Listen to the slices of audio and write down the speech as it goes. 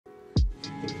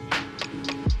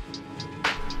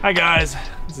Hi guys,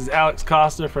 this is Alex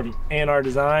Costa from A&R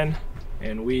Design,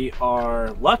 and we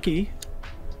are lucky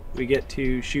we get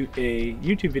to shoot a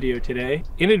YouTube video today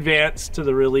in advance to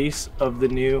the release of the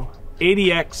new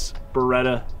ADX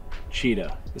Beretta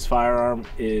Cheetah. This firearm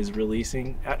is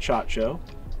releasing at SHOT Show,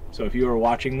 so if you are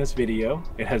watching this video,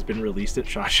 it has been released at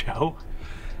SHOT Show,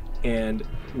 and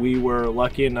we were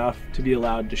lucky enough to be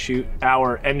allowed to shoot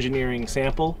our engineering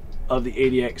sample of the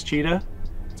ADX Cheetah.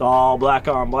 It's all black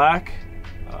on black.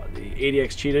 The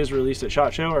ADX Cheetahs released at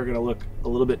SHOT Show are going to look a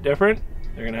little bit different.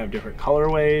 They're going to have different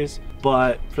colorways,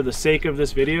 but for the sake of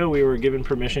this video, we were given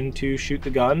permission to shoot the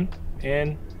gun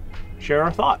and share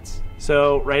our thoughts.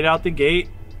 So right out the gate,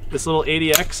 this little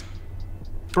ADX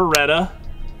Beretta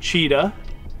Cheetah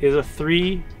is a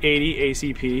 380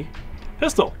 ACP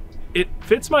pistol. It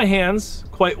fits my hands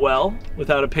quite well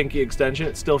without a pinky extension.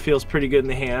 It still feels pretty good in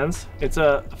the hands. It's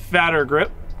a fatter grip,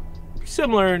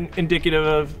 similar and indicative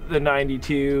of the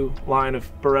 92 line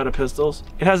of Beretta pistols.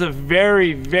 It has a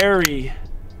very, very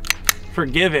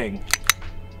forgiving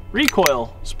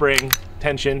recoil spring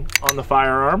tension on the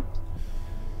firearm.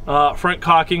 Front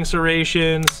cocking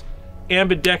serrations,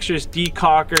 ambidextrous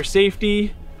decocker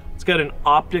safety. It's got an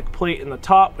optic plate in the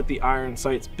top with the iron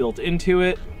sights built into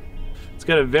it. It's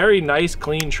got a very nice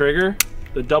clean trigger.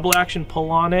 The double action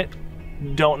pull on it,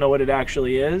 don't know what it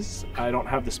actually is. I don't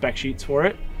have the spec sheets for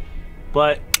it,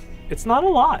 but it's not a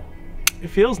lot. It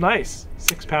feels nice.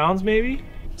 6 pounds maybe.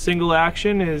 Single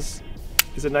action is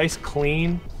a nice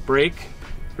clean break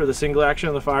for the single action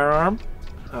of the firearm.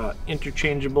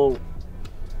 Interchangeable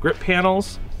grip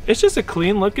panels. It's just a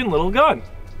clean looking little gun.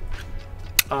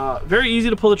 Very easy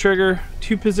to pull the trigger.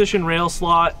 2-position rail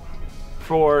slot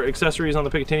for accessories on the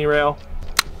Picatinny rail.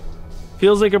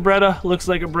 Feels like a Beretta, looks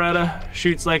like a Beretta,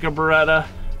 shoots like a Beretta,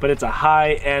 but it's a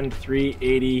high-end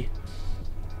 380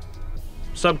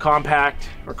 subcompact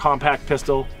or compact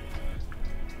pistol.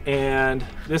 And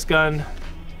this gun,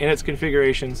 in its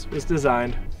configurations, was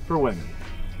designed for women.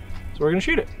 So we're gonna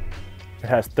shoot it. It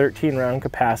has 13 round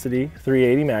capacity,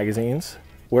 380 magazines.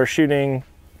 We're shooting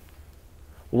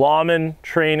Lawman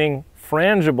training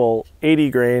frangible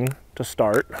 80 grain to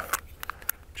start,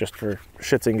 just for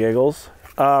shits and giggles.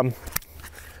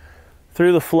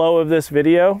 Through the flow of this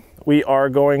video, we are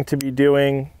going to be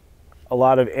doing a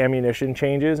lot of ammunition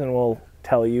changes, and we'll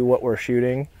tell you what we're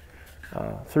shooting.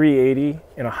 380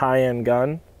 in a high-end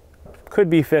gun could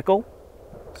be fickle,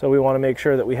 so we want to make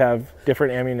sure that we have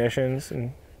different ammunitions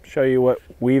and show you what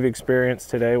we've experienced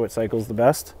today, what cycles the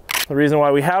best. The reason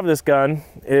why we have this gun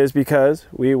is because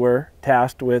we were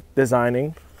tasked with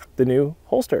designing the new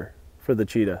holster for the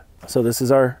Cheetah. So this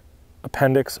is our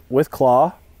appendix with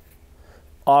claw,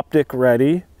 optic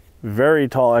ready, very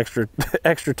tall,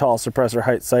 extra tall suppressor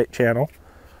height sight channel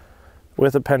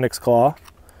with appendix claw,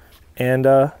 and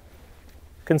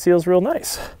conceals real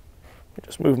nice.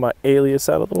 Just move my alias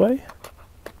out of the way.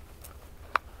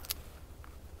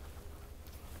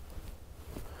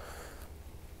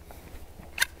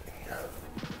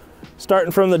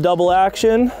 Starting from the double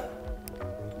action.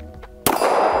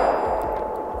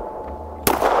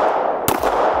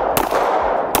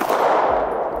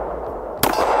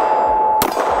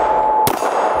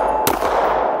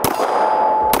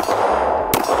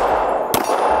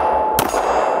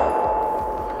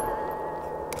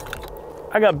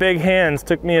 I got big hands,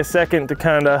 took me a second to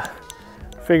kind of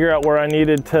figure out where I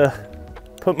needed to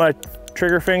put my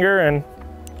trigger finger and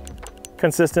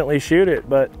consistently shoot it,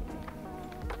 but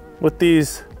with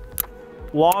these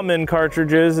Lawman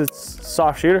cartridges, it's a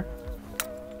soft shooter.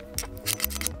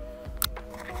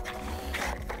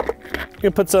 You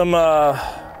can put some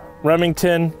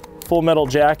Remington full metal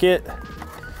jacket,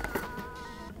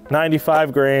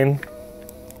 95 grain.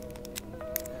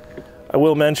 I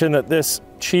will mention that this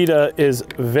Cheetah is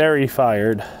very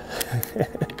fired.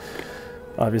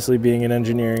 Obviously, being an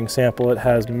engineering sample, it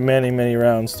has many, many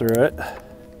rounds through it.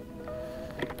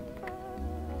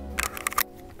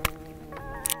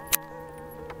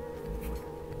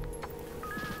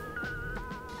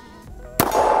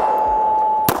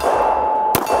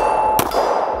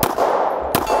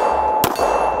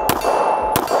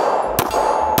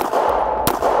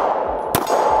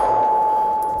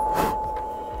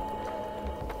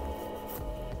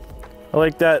 I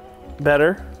like that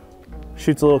better.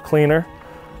 Shoots a little cleaner.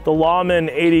 The Lawman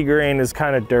 80 grain is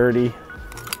kind of dirty.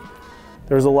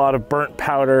 There's a lot of burnt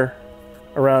powder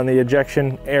around the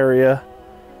ejection area.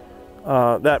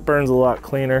 That burns a lot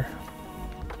cleaner.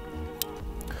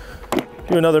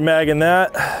 Do another mag in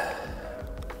that.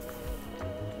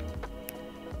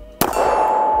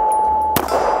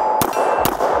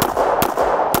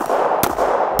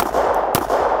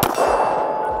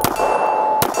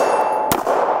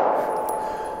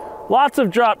 Lots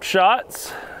of dropped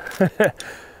shots.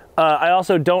 I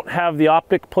also don't have the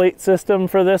optic plate system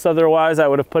for this, otherwise I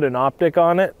would have put an optic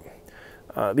on it.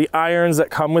 The irons that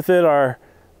come with it are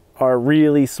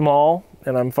really small,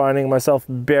 and I'm finding myself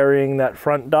burying that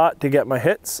front dot to get my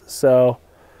hits. So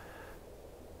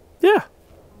yeah,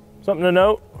 something to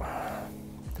note.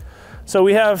 So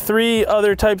we have 3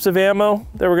 other types of ammo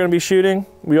that we're going to be shooting.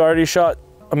 We already shot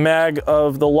a mag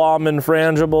of the Lawman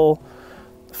frangible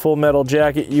full metal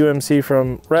jacket UMC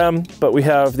from Rem, but we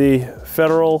have the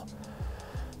Federal,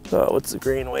 what's the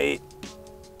grain weight?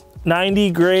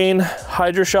 90 grain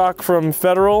Hydroshock from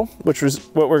Federal, which was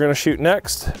what we're going to shoot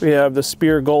next. We have the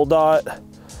Spear Gold Dot.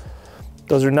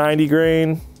 Those are 90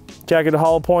 grain jacketed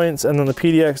hollow points, and then the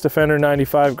PDX Defender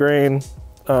 95 grain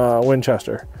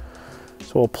Winchester.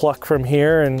 So we'll pluck from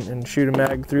here and shoot a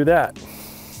mag through that.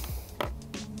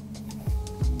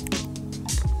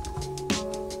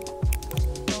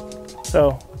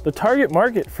 So the target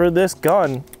market for this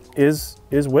gun is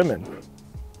women.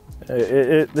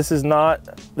 This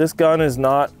gun is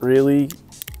not really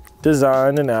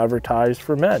designed and advertised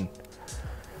for men.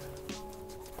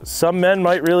 Some men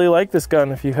might really like this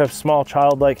gun if you have small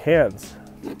childlike hands.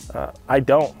 I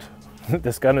don't.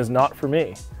 This gun is not for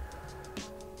me.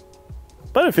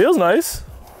 But it feels nice.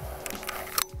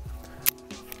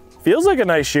 Feels like a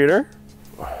nice shooter.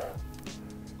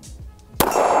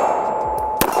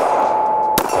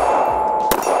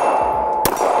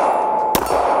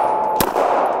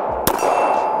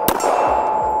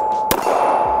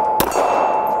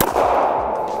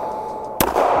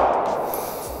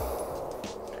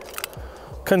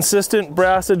 Consistent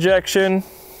brass ejection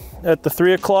at the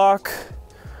 3 o'clock.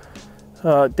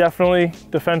 Definitely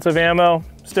defensive ammo,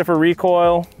 stiffer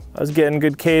recoil. I was getting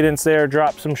good cadence there,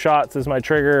 dropped some shots as my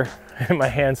trigger and my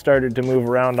hand started to move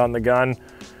around on the gun.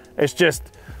 It's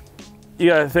just, you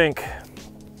gotta think,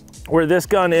 where this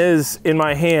gun is in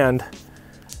my hand,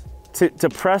 to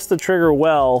press the trigger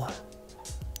well,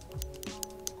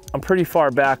 I'm pretty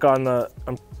far back on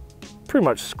I'm pretty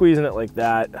much squeezing it like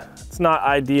that. It's not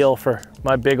ideal for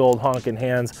my big old honking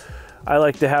hands. I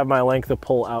like to have my length of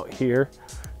pull out here.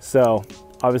 So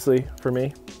obviously for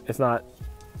me, it's not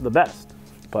the best,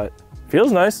 but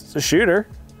feels nice. It's a shooter,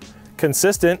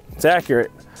 consistent, it's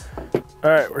accurate.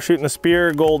 All right, we're shooting the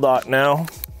Spear Gold Dot now.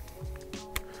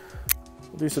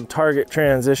 We'll do some target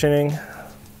transitioning.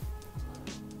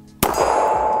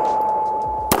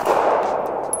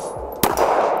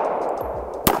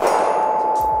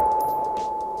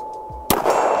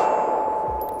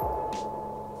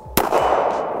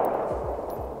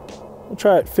 We'll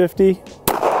try at 50.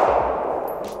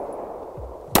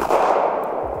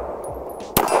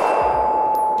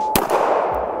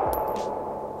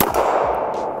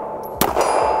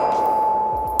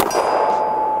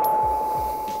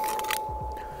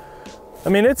 I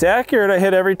mean, it's accurate. I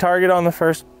hit every target on the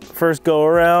first go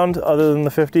around other than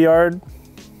the 50 yard.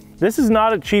 This is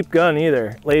not a cheap gun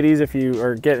either. Ladies, if you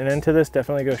are getting into this,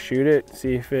 definitely go shoot it.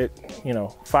 See if it, you know,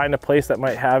 find a place that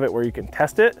might have it where you can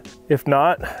test it. If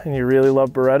not, and you really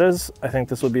love Berettas, I think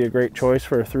this would be a great choice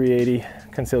for a 380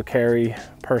 concealed carry,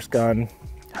 purse gun,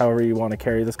 however you want to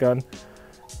carry this gun.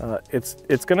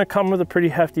 It's gonna come with a pretty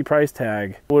hefty price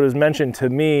tag. What was mentioned to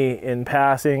me in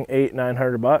passing,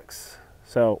 $800–900 bucks.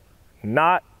 So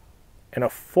not an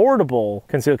affordable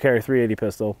concealed carry 380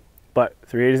 pistol, but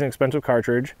 380 is an expensive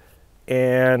cartridge,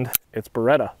 and it's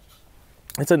Beretta.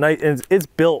 It's a nice, it's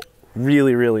built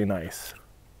really, really nice.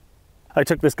 I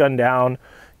took this gun down,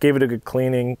 gave it a good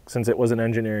cleaning since it was an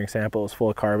engineering sample, it was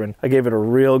full of carbon. I gave it a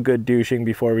real good douching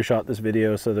before we shot this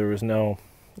video, so there was no,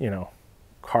 you know,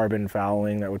 carbon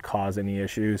fouling that would cause any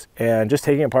issues. And just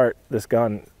taking apart this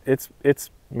gun, it's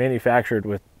manufactured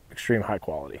with extreme high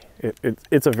quality.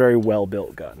 It's a very well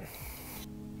built gun.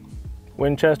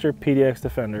 Winchester PDX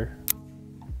Defender.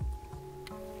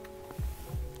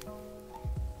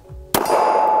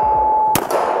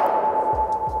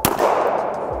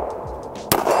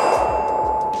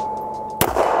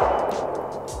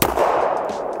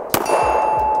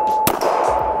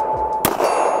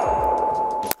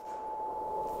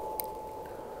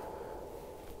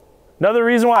 Another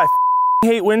reason why I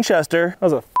hate Winchester, that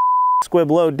was a squib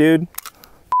load, dude.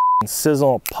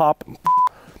 Sizzle, pop.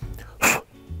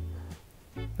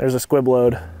 There's a squib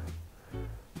load.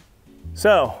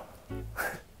 So,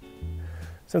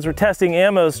 since we're testing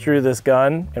ammos through this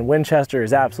gun, and Winchester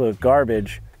is absolute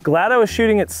garbage, glad I was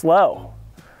shooting it slow,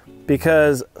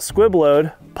 because squib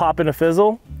load, pop and a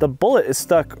fizzle, the bullet is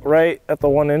stuck right at the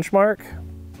 1 inch mark.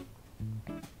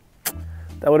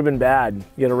 That would have been bad.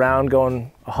 You get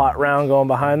a hot round going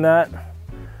behind that.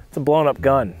 It's a blown up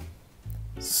gun.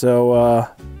 So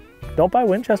don't buy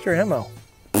Winchester ammo.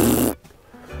 So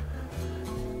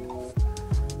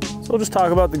we'll just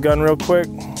talk about the gun real quick.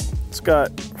 It's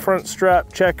got front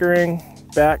strap checkering,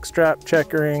 back strap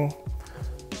checkering.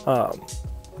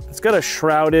 It's got a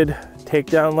shrouded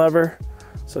takedown lever.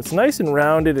 So it's nice and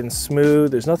rounded and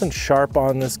smooth. There's nothing sharp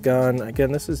on this gun.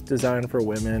 Again, this is designed for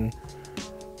women.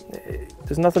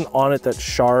 There's nothing on it that's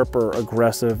sharp or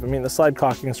aggressive. I mean, the slide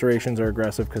cocking serrations are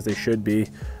aggressive because they should be.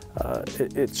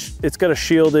 It's got a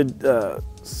shielded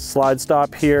slide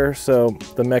stop here, so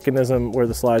the mechanism where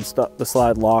the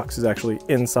slide locks is actually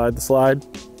inside the slide,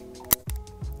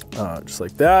 just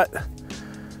like that.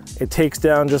 It takes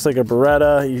down just like a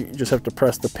Beretta. You just have to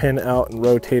press the pin out and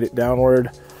rotate it downward.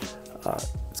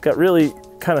 It's got really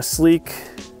kind of sleek,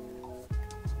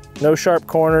 no sharp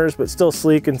corners, but still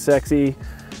sleek and sexy,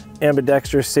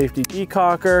 ambidextrous safety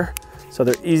decocker. So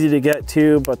they're easy to get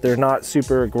to, but they're not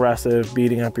super aggressive,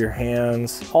 beating up your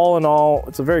hands. All in all,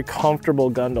 it's a very comfortable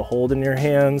gun to hold in your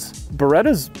hands.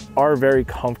 Berettas are very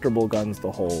comfortable guns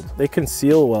to hold. They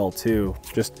conceal well too.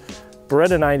 Just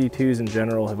Beretta 92s in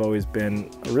general have always been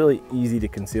a really easy to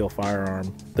conceal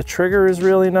firearm. The trigger is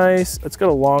really nice. It's got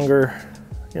a longer,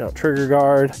 trigger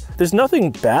guard. There's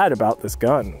nothing bad about this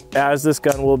gun. As this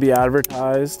gun will be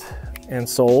advertised and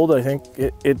sold, I think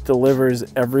it delivers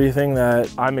everything that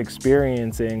I'm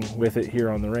experiencing with it here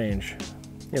on the range.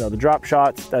 The drop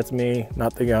shots, that's me,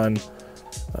 not the gun.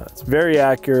 It's very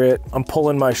accurate. I'm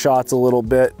pulling my shots a little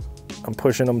bit. I'm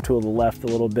pushing them to the left a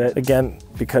little bit. Again,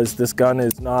 because this gun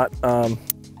is not,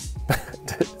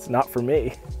 it's not for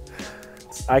me.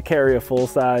 I carry a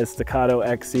full-size Staccato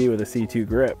XC with a C2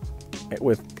 grip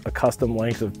with a custom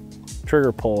length of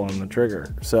trigger pull on the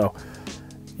trigger. So,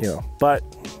 but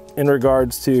in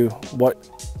regards to what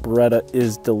Beretta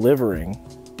is delivering,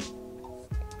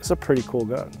 it's a pretty cool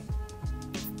gun.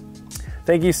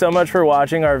 Thank you so much for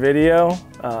watching our video.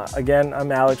 Again,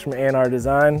 I'm Alex from A&R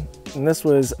Design, and this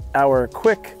was our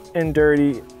quick and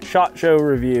dirty SHOT Show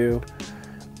review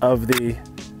of the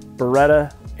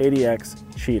Beretta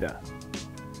 80X Cheetah.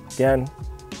 Again,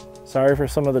 sorry for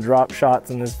some of the drop shots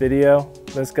in this video.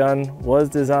 This gun was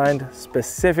designed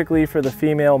specifically for the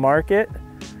female market.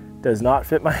 Does not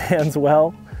fit my hands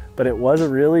well, but it was a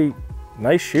really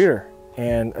nice shooter.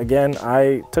 And again,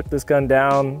 I took this gun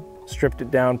down, stripped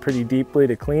it down pretty deeply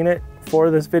to clean it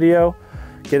for this video,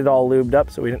 get it all lubed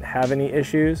up so we didn't have any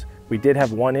issues. We did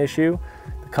have one issue.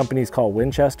 The company's called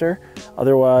Winchester.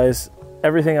 Otherwise,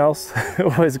 everything else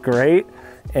was great.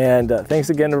 And thanks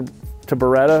again to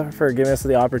Beretta for giving us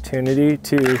the opportunity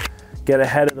to get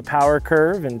ahead of the power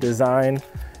curve and design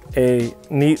a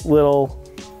neat little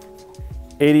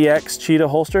 80X Cheetah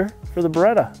holster for the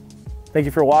Beretta. Thank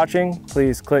you for watching.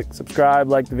 Please click subscribe,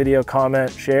 like the video,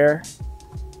 comment, share.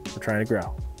 We're trying to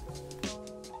grow.